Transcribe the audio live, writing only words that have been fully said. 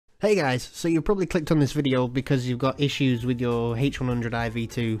Hey guys, so you probably clicked on this video because you've got issues with your H100i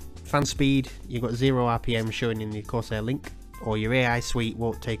V2 fan speed, you've got 0 RPM showing in the Corsair link, or your AI suite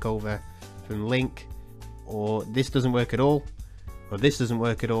won't take over from the link, or this doesn't work at all, or this doesn't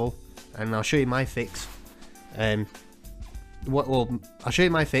work at all, and I'll show you my fix. I'll show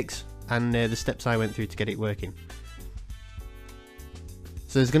you my fix and the steps I went through to get it working.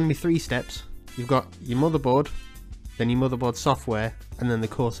 So there's going to be 3 steps. You've got your motherboard, then your motherboard software, and then the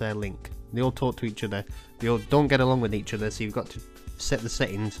Corsair link. They all talk to each other. They all don't get along with each other, so you've got to set the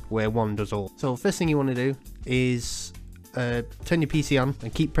settings where one does all. So first thing you want to do is turn your PC on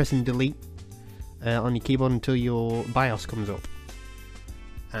and keep pressing delete on your keyboard until your BIOS comes up.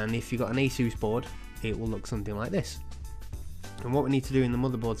 And if you've got an Asus board, it will look something like this. And what we need to do in the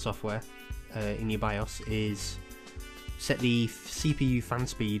motherboard software in your BIOS is set the CPU fan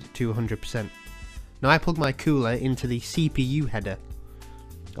speed to 100%. Now I plug my cooler into the CPU header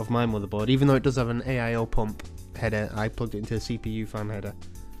of my motherboard. Even though it does have an AIO pump header, I plugged it into the CPU fan header.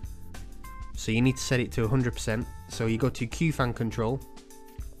 So you need to set it to 100%. So you go to Q fan control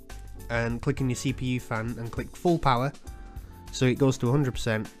and click on your CPU fan and click full power so it goes to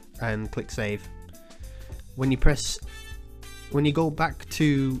 100% and click save. When you go back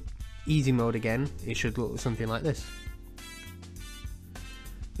to easy mode again, it should look something like this.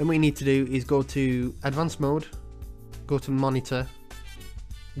 Then what you need to do is go to advanced mode, go to monitor,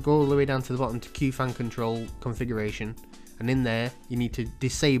 go all the way down to the bottom to Q fan control configuration, and in there you need to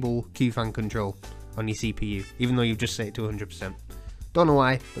disable Q fan control on your CPU, even though you've just set it to 100%. Don't know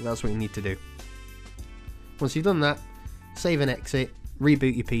why, but that's what you need to do. Once you've done that, save and exit,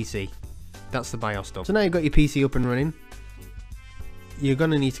 reboot your PC. That's the BIOS done. So now you've got your PC up and running, you're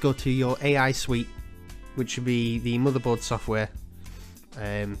going to need to go to your AI suite, which should be the motherboard software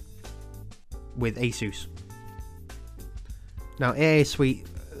with Asus. Now AI suite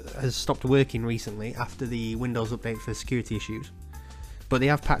has stopped working recently after the Windows update for security issues, but they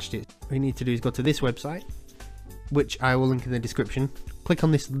have patched it. What you need to do is go to this website, which I will link in the description. Click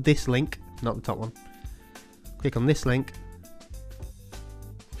on this link, not the top one. Click on this link,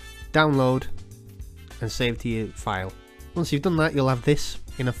 download and save to your file. Once you've done that, you'll have this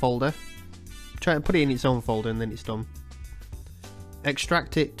in a folder. Try to put it in its own folder and then it's done.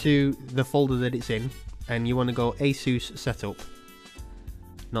 Extract it to the folder that it's in, and you want to go Asus setup,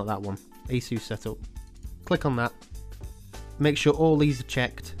 not that one, Asus setup. Click on that, make sure all these are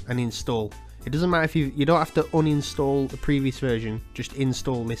checked and install. It doesn't matter if you don't have to uninstall the previous version, just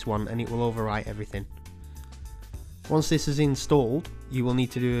install this one and it will overwrite everything. Once this is installed, you will need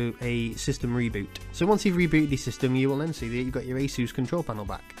to do a system reboot. So once you've rebooted the system, you will then see that you've got your Asus control panel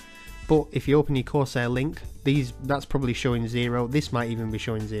back. But if you open your Corsair link, that's probably showing 0, this might even be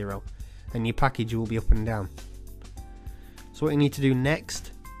showing 0, and your package will be up and down. So what you need to do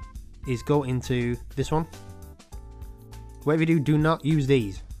next is go into this one. Whatever you do not use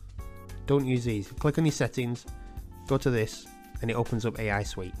these. Don't use these. Click on your settings, go to this, and it opens up AI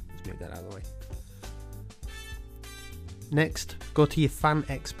suite. Let's move that out of the way. Next, go to your fan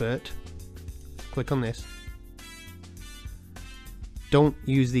expert, click on this. Don't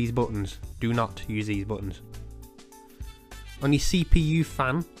use these buttons. Do not use these buttons. On your CPU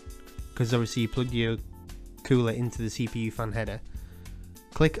fan, because obviously you plug your cooler into the CPU fan header,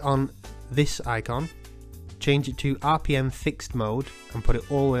 click on this icon, change it to RPM fixed mode and put it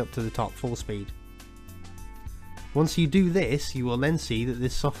all the way up to the top, full speed. Once you do this, you will then see that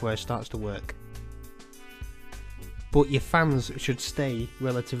this software starts to work. But your fans should stay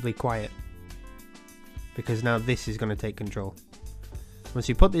relatively quiet, because now this is going to take control. Once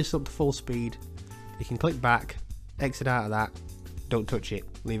you put this up to full speed, you can click back, exit out of that, don't touch it,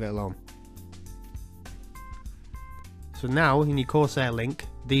 leave it alone. So now in your Corsair link,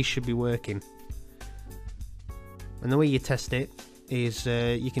 these should be working. And the way you test it is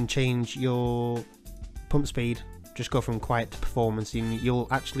you can change your pump speed, just go from quiet to performance, and you'll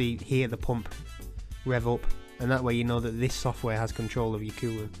actually hear the pump rev up, and that way you know that this software has control of your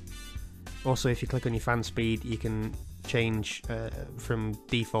cooler. Also, if you click on your fan speed, you can change from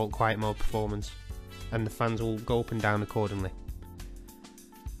default quiet mode performance, and the fans will go up and down accordingly.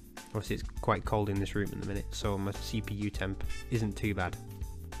 Obviously it's quite cold in this room at the minute, so my CPU temp isn't too bad.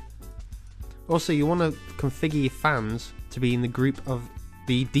 Also, you want to configure your fans to be in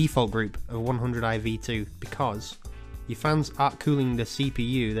the default group of 100i V2, because your fans aren't cooling the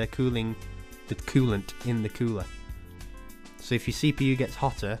CPU, they're cooling the coolant in the cooler. So if your CPU gets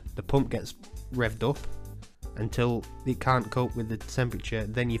hotter, the pump gets revved up until it can't cope with the temperature,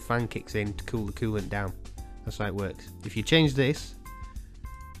 then your fan kicks in to cool the coolant down. That's how it works. If you change this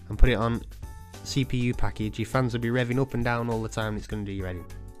and put it on CPU package, your fans will be revving up and down all the time, it's going to do your head in.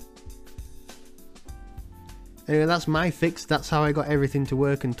 Anyway, that's my fix. That's how I got everything to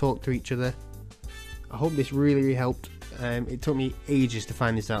work and talk to each other. I hope this really helped. It took me ages to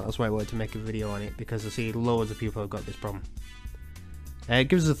find this out. That's why I wanted to make a video on it, because I see loads of people have got this problem.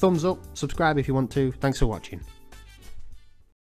 Give us a thumbs up, subscribe if you want to. Thanks for watching.